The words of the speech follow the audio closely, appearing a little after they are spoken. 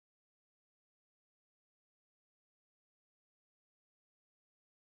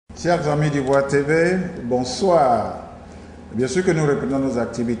Chers amis d'Ivoire TV, bonsoir. Bien sûr que nous reprenons nos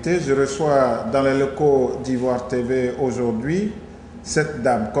activités. Je reçois dans les locaux d'Ivoire TV aujourd'hui cette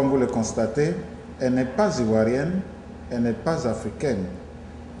dame, comme vous le constatez. Elle n'est pas ivoirienne, elle n'est pas africaine.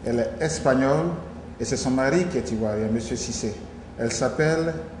 Elle est espagnole et c'est son mari qui est ivoirien, M. Cissé. Elle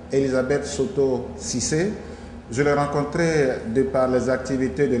s'appelle Elisabeth Soto Cissé. Je l'ai rencontrée de par les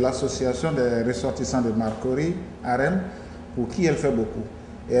activités de l'association des Ressortissants de Marcory, Americaine, pour qui elle fait beaucoup.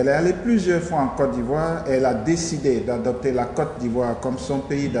 Et elle est allée plusieurs fois en Côte d'Ivoire et elle a décidé d'adopter la Côte d'Ivoire comme son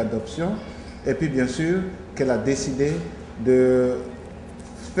pays d'adoption. Et puis bien sûr qu'elle a décidé de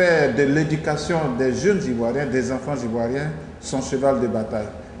faire de l'éducation des jeunes Ivoiriens, des enfants Ivoiriens, son cheval de bataille.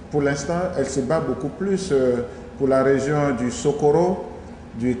 Pour l'instant, elle se bat beaucoup plus pour la région du Sokoro,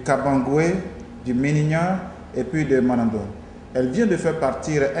 du Kabangoué, du Ménignan et puis de Manando. Elle vient de faire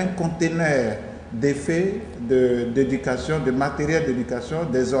partir un conteneur d'effets d'éducation, de matériel d'éducation,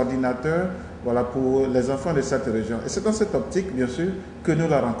 des ordinateurs, voilà, pour les enfants de cette région. Et c'est dans cette optique, bien sûr, que nous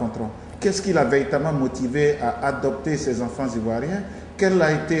la rencontrons. Qu'est-ce qui l'a véritablement motivé à adopter ces enfants ivoiriens? Quelle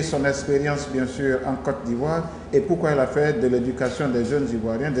a été son expérience, bien sûr, en Côte d'Ivoire? Et pourquoi elle a fait de l'éducation des jeunes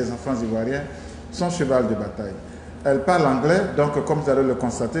Ivoiriens, des enfants Ivoiriens, son cheval de bataille? Elle parle anglais, donc comme vous allez le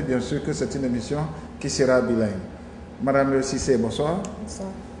constater, bien sûr que c'est une émission qui sera bilingue. Mme Cissé, bonsoir. Bonsoir.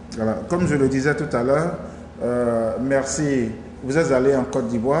 Voilà. Comme je le disais tout à l'heure, merci. Vous êtes allé en Côte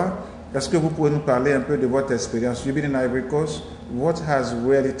d'Ivoire. Est-ce que vous pouvez nous parler un peu de votre expérience? You've been in Ivory Coast. What has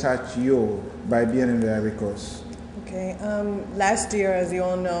really touched you by being in the Ivory Coast? Okay. Last year, as you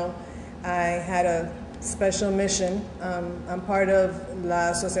all know, I had a special mission. I'm part of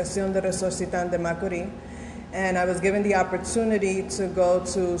la Asociación de Ressortissants de Marcory, and I was given the opportunity to go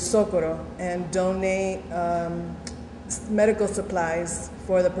to Socorro and donate medical supplies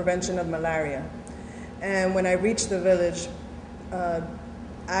for the prevention of malaria. And when I reached the village,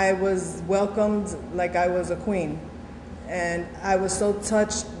 I was welcomed like I was a queen. And I was so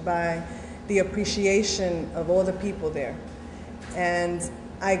touched by the appreciation of all the people there. And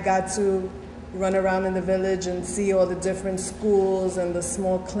I got to run around in the village and see all the different schools and the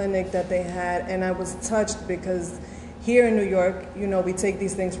small clinic that they had. And I was touched because here in New York, you know, we take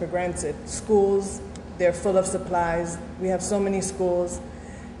these things for granted. Schools, they're full of supplies. We have so many schools.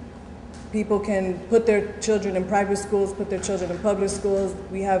 People can put their children in private schools, put their children in public schools.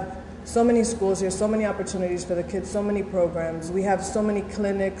 We have so many schools here, so many opportunities for the kids, so many programs. We have so many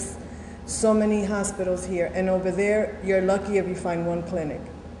clinics, so many hospitals here. And over there, you're lucky if you find one clinic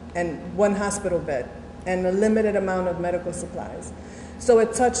and one hospital bed and a limited amount of medical supplies. So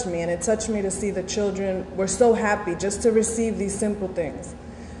it touched me, and it touched me to see the children were so happy just to receive these simple things.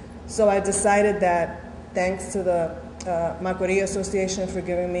 So I decided that, thanks to the Marcory Association for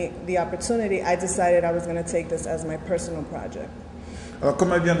giving me the opportunity, I decided I was going to take this as my personal project. Alors,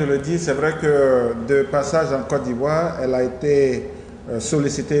 comme elle vient de le dire, c'est vrai que de passage en Côte d'Ivoire, elle a été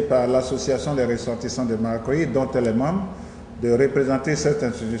sollicitée par l'association des ressortissants de Marcory, dont elle est membre, de représenter cette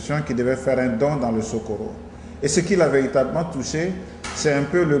institution qui devait faire un don dans le Sokoro. Et ce qui l'a véritablement touché, c'est un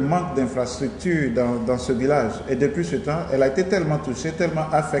peu le manque d'infrastructures dans ce village. Et depuis ce temps, elle a été tellement touchée, tellement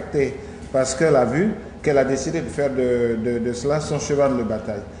affectée par ce qu'elle a vu, qu'elle a décidé de faire de cela son cheval de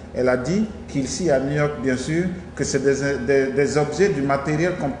bataille. Elle a dit qu'ici à New York, bien sûr, que c'est des objets, du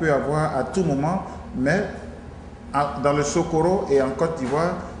matériel qu'on peut avoir à tout moment, mais dans le Sokoro et en Côte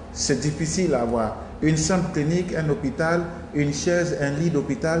d'Ivoire, c'est difficile à avoir. Une simple clinique, un hôpital, une chaise, un lit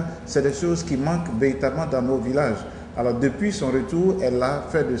d'hôpital, c'est des choses qui manquent véritablement dans nos villages. Alors depuis son retour, elle a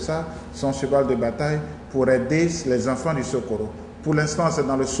fait de ça son cheval de bataille pour aider les enfants du Sokoro. Pour l'instant, c'est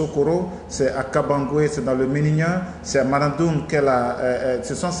dans le Sokoro, c'est à Kabangoué, c'est dans le Ménignan, c'est à Manandoum qu'elle a.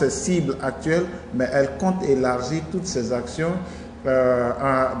 Ce sont ses cibles actuelles, mais elle compte élargir toutes ses actions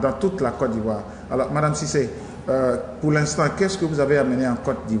dans toute la Côte d'Ivoire. Alors, Mme Cissé, pour l'instant, qu'est-ce que vous avez amené en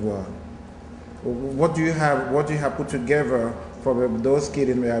Côte d'Ivoire? What do you have put together for those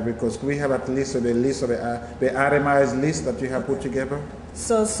kids in the Ivory Coast? Could we have at least the list of the itemized list that you have put together?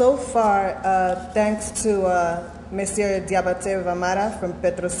 So far, thanks to Monsieur Diabaté Vamara from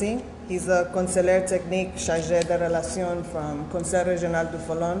Petrosi. He's a conseiller technique chargé de relations from Conseil Regional du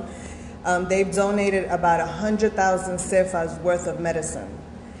Folon. They've donated about 100,000 CFAs worth of medicine,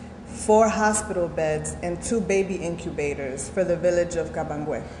 4 hospital beds, and 2 baby incubators for the village of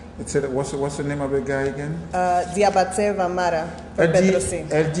Kabangoué. What's the name of the guy again? Diabaté Vamara from Petrosi.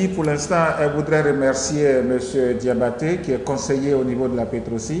 Elle dit pour l'instant, elle voudrait remercier M. Diabaté, qui est conseiller au niveau de la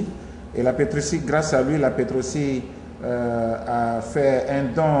Petrosi. Et la Petrosi, grâce à lui, la Petrosi a fait un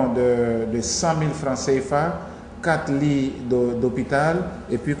don de 100 000 francs CFA 4 lits d'hôpital,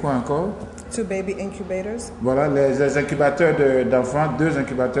 et puis quoi encore? 2 baby incubators. Voilà, les incubateurs d'enfants, 2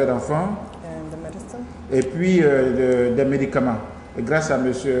 incubateurs d'enfants. And the medicine. Et puis des médicaments. Et grâce à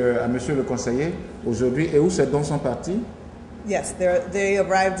monsieur le conseiller, aujourd'hui, et où ces dons sont partis? Yes, they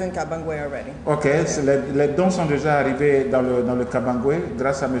arrived in Kabangwe already. Ok, les dons sont déjà arrivés dans le Kabangwe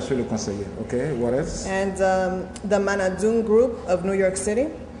grâce à monsieur le conseiller. Ok, what else? And the Manadun group of New York City,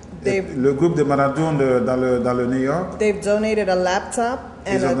 Le groupe de Manadun dans le New York, they've donated a laptop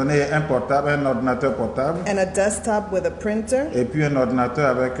ils ont donné un ordinateur portable, and a desktop with a printer, et puis un ordinateur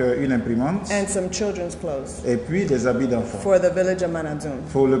avec une imprimante, and some children's clothes et puis des habits d'enfants for the village of Manadun.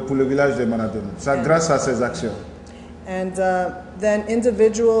 pour le village de Manadun. Ça, grâce à ces actions. And then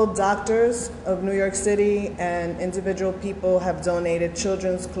individual doctors of New York City and individual people have donated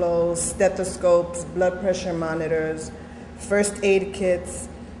children's clothes, stethoscopes, blood pressure monitors, first aid kits,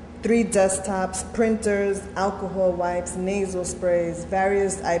 3 desktops, printers, alcohol wipes, nasal sprays,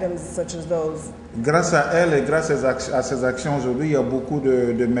 various items such as those. Grâce à elle et grâce à ces actions aujourd'hui, il y a beaucoup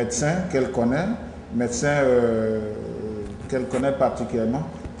de médecins qu'elle connaît, qu'elle connaît particulièrement,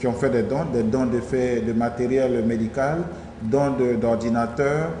 qui ont fait des dons de matériel médical, dons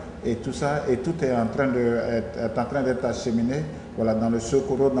d'ordinateurs et tout ça, et tout est en train d'être acheminé, voilà, dans le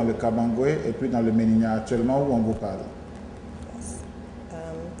Sokoro, dans le Kabangwe et puis dans le Ménigna actuellement où on vous parle.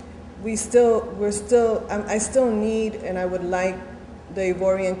 I still need, and I would like the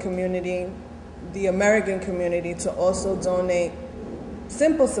Ivorian community, the American community, to also donate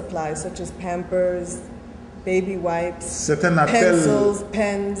simple supplies such as Pampers, baby wipes, pencils,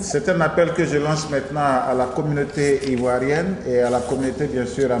 pens. C'est un appel que je lance maintenant à la communauté ivoirienne et à la communauté bien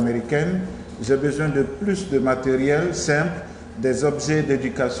sûr américaine. J'ai besoin de plus de matériel simple, des objets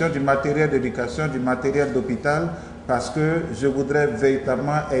d'éducation, du matériel d'éducation, du matériel d'hôpital, parce que je voudrais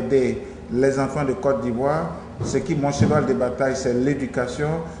véritablement aider les enfants de Côte d'Ivoire. Mon cheval de bataille, c'est l'éducation.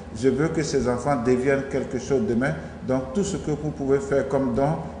 Je veux que ces enfants deviennent quelque chose demain. Donc tout ce que vous pouvez faire comme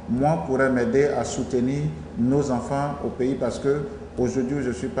don, moi, pourrait m'aider à soutenir nos enfants au pays, parce que aujourd'hui où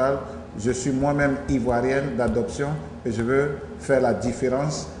je suis moi-même ivoirienne d'adoption et je veux faire la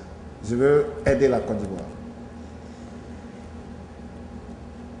différence. Je veux aider la Côte d'Ivoire.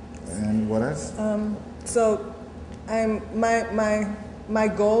 And what else? So, my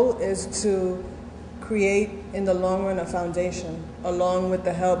goal is to create in the long run a foundation, along with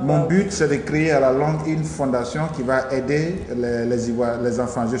the help. Mon but, c'est de créer à la longue une fondation qui va aider les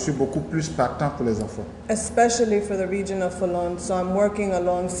enfants. Je suis beaucoup plus partant pour les enfants. Especially for the region of Folon. So I'm working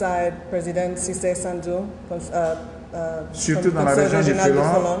alongside President Cissé Sandou. Surtout dans la région du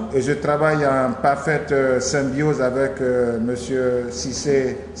Folon, et je travaille en parfaite symbiose avec Monsieur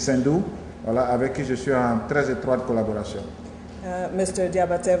Cissé Sandou, voilà, avec qui je suis en très étroite collaboration. Mr.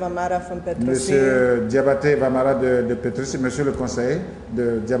 Diabate Vamara from Petrosi. Monsieur Diabate Vamara de Petrosi, Monsieur le conseiller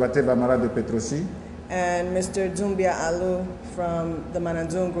de Diabate Vamara de Petrosi. And Mr. Dumbia Alou from the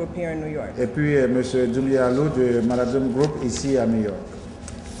Manadun Group here in New York. Et puis Monsieur Dumbia Alou de Manadun Group ici à New York.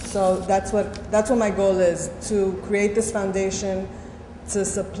 So that's what my goal is, to create this foundation, to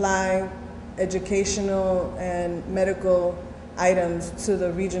supply educational and medical items to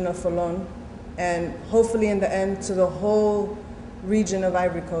the region of Folon, and hopefully in the end to the whole region of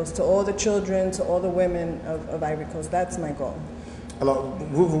Ivory Coast, to all the children, to all the women of Ivory Coast. That's my goal. Alors,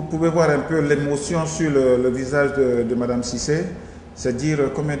 vous pouvez voir un peu l'émotion sur le visage de Mme Cissé. C'est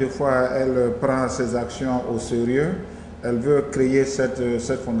dire combien de fois elle prend ses actions au sérieux. Elle veut créer cette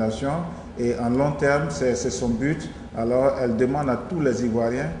fondation et en long terme, c'est son but. Alors, elle demande à tous les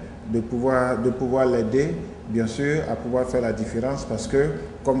Ivoiriens de pouvoir l'aider, bien sûr, à pouvoir faire la différence, parce que,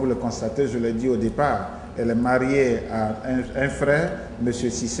 comme vous le constatez, je l'ai dit au départ, elle est mariée à un frère, M.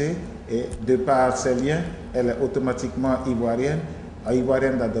 Cissé, et de par ses liens, elle est automatiquement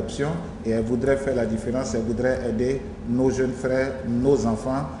ivoirienne d'adoption, et elle voudrait faire la différence, elle voudrait aider nos jeunes frères, nos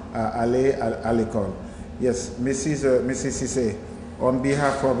enfants à aller à l'école. Yes, Mrs. Cissé, on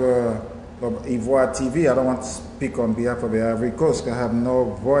behalf of Ivoire TV, I don't want to speak on behalf of the Ivory Coast. I have no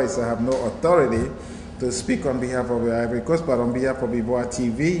voice, I have no authority to speak on behalf of the Ivory Coast, but on behalf of Ivoire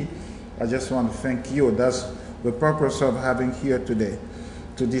TV, I just want to thank you. That's the purpose of having here today,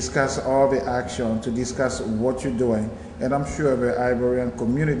 to discuss all the action, to discuss what you're doing. And I'm sure the Ivorian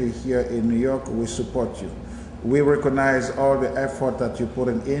community here in New York will support you. We recognize all the effort that you're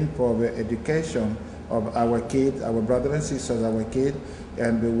putting in for the education of our kids, our brothers and sisters, our kids,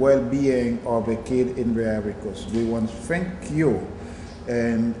 and the well-being of the kid in the Ivory Coast. We want to thank you,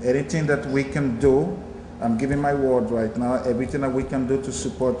 and anything that we can do, I'm giving my word right now, everything that we can do to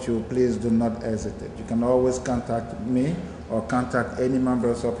support you, please do not hesitate. You can always contact me or contact any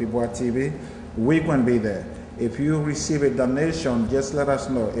members of Ivoire TV. We can be there. If you receive a donation, just let us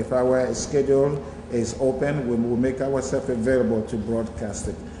know. If our schedule is open, we will make ourselves available to broadcast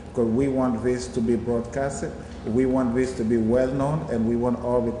it. Because we want this to be broadcasted, we want this to be well known, and we want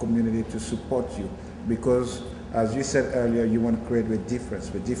all the community to support you. Because, as you said earlier, you want to create the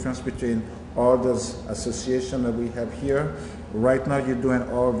difference between all those associations that we have here. Right now, you're doing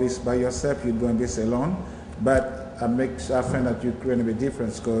all this by yourself, you're doing this alone, but I find that you're creating a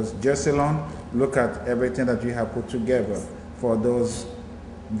difference, because just alone, look at everything that you have put together for those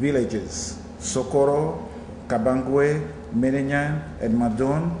villages, Socorro, Kabangwe, Ménignan, and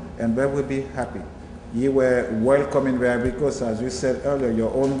Madon, and they will be happy. You were welcoming there because, as you said earlier,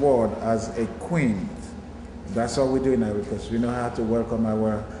 your own word as a queen. That's all we do now, because we know how to welcome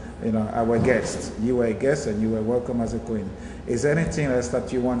our guests. You were a guest and you were welcome as a queen. Is there anything else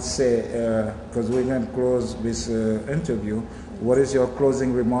that you want to say, because we're going to close this interview? What is your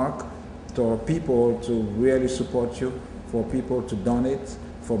closing remark to people to really support you, for people to donate,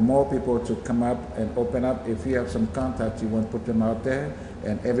 for more people to come up and open up? If you have some contact, you want to put them out there,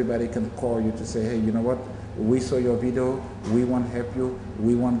 and everybody can call you to say, hey, you know what, we saw your video, we want to help you,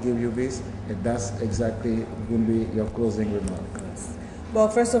 we want to give you this, and that's exactly going to be your closing remark. Yes. Well,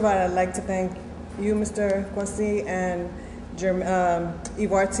 first of all, I'd like to thank you, Mr. Kwasi, and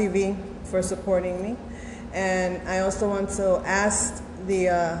Ivoire TV for supporting me. And I also want to ask the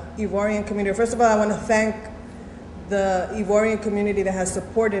Ivorian community, first of all, I want to thank the Ivorian community that has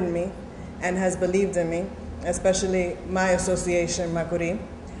supported me and has believed in me, especially my association, Marcory.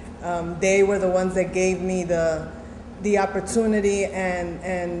 They were the ones that gave me the opportunity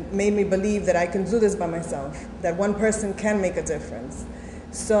and made me believe that I can do this by myself, that one person can make a difference.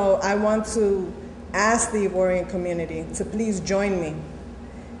 So I want to ask the Ivorian community to please join me.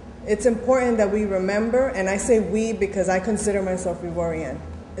 It's important that we remember, and I say we because I consider myself Ivorian.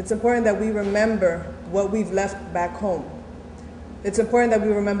 It's important that we remember what we've left back home. It's important that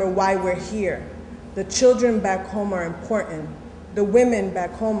we remember why we're here. The children back home are important. The women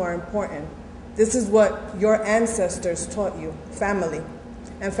back home are important. This is what your ancestors taught you, family.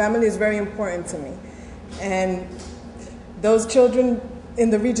 And family is very important to me. And those children in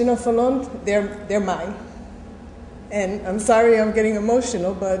the Region du Folon, they're mine. And I'm sorry I'm getting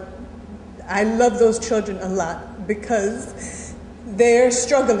emotional, but I love those children a lot because they're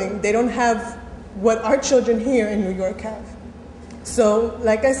struggling. They don't have what our children here in New York have. So,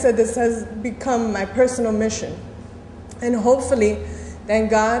 like I said, this has become my personal mission. And hopefully, thank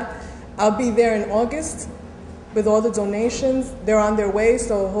God, I'll be there in August with all the donations. They're on their way,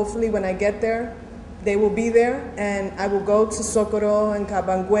 so hopefully when I get there, they will be there. And I will go to Socorro and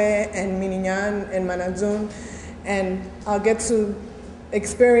Kabangwe and Ménignan and Manadun, and I'll get to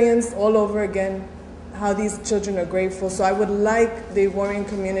experience all over again how these children are grateful. So I would like the Ivorian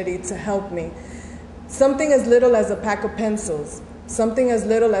community to help me. Something as little as a pack of pencils, something as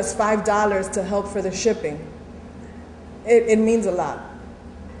little as $5 to help for the shipping. It means a lot.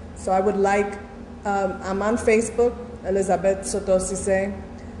 So I would like, I'm on Facebook, Elisabeth Soto Cissé.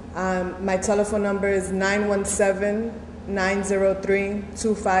 My telephone number is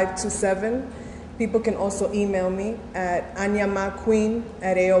 917-903-2527. People can also email me at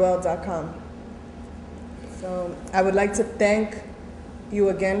anyamaqueen@aol.com. So I would like to thank you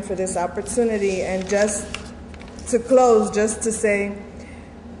again for this opportunity, and just to close, just to say,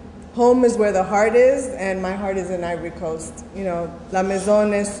 home is where the heart is, and my heart is in Ivory Coast. You know, la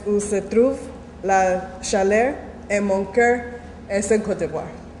maison est où se trouve la chaleur, et mon cœur est en Côte d'Ivoire.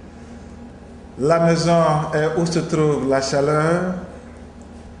 La maison est où se trouve la chaleur,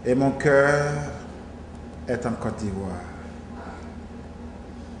 et mon cœur est en Côte d'Ivoire.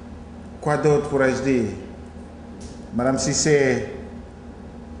 Quoi d'autre pourrais-je dire? Mme Cissé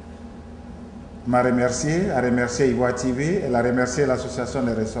m'a remercié, a remercié Ivoire TV, elle a remercié l'association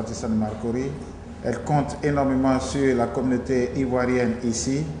des Ressortissants de Marcory. Elle compte énormément sur la communauté ivoirienne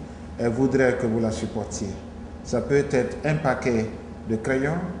ici. Elle voudrait que vous la supportiez. Ça peut être un paquet de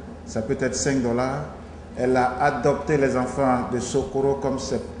crayons, ça peut être $5. Elle a adopté les enfants de Socorro comme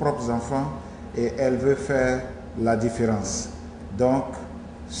ses propres enfants et elle veut faire la différence. Donc,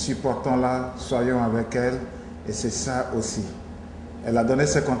 supportons-la, soyons avec elle, et c'est ça aussi. Elle a donné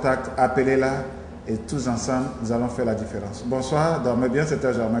ses contacts, appelez-la, et tous ensemble, nous allons faire la différence. Bonsoir, dormez bien,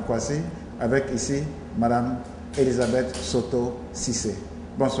 c'était Germain Kwasi, avec ici, Mme Elisabeth Soto Cissé.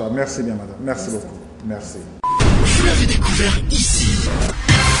 Bonsoir, merci bien, madame. Merci beaucoup. Merci. Vous l'avez découvert ici.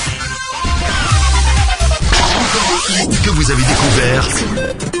 Que vous avez découvert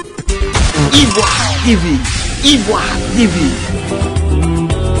Ivoire TV. Ivoire TV.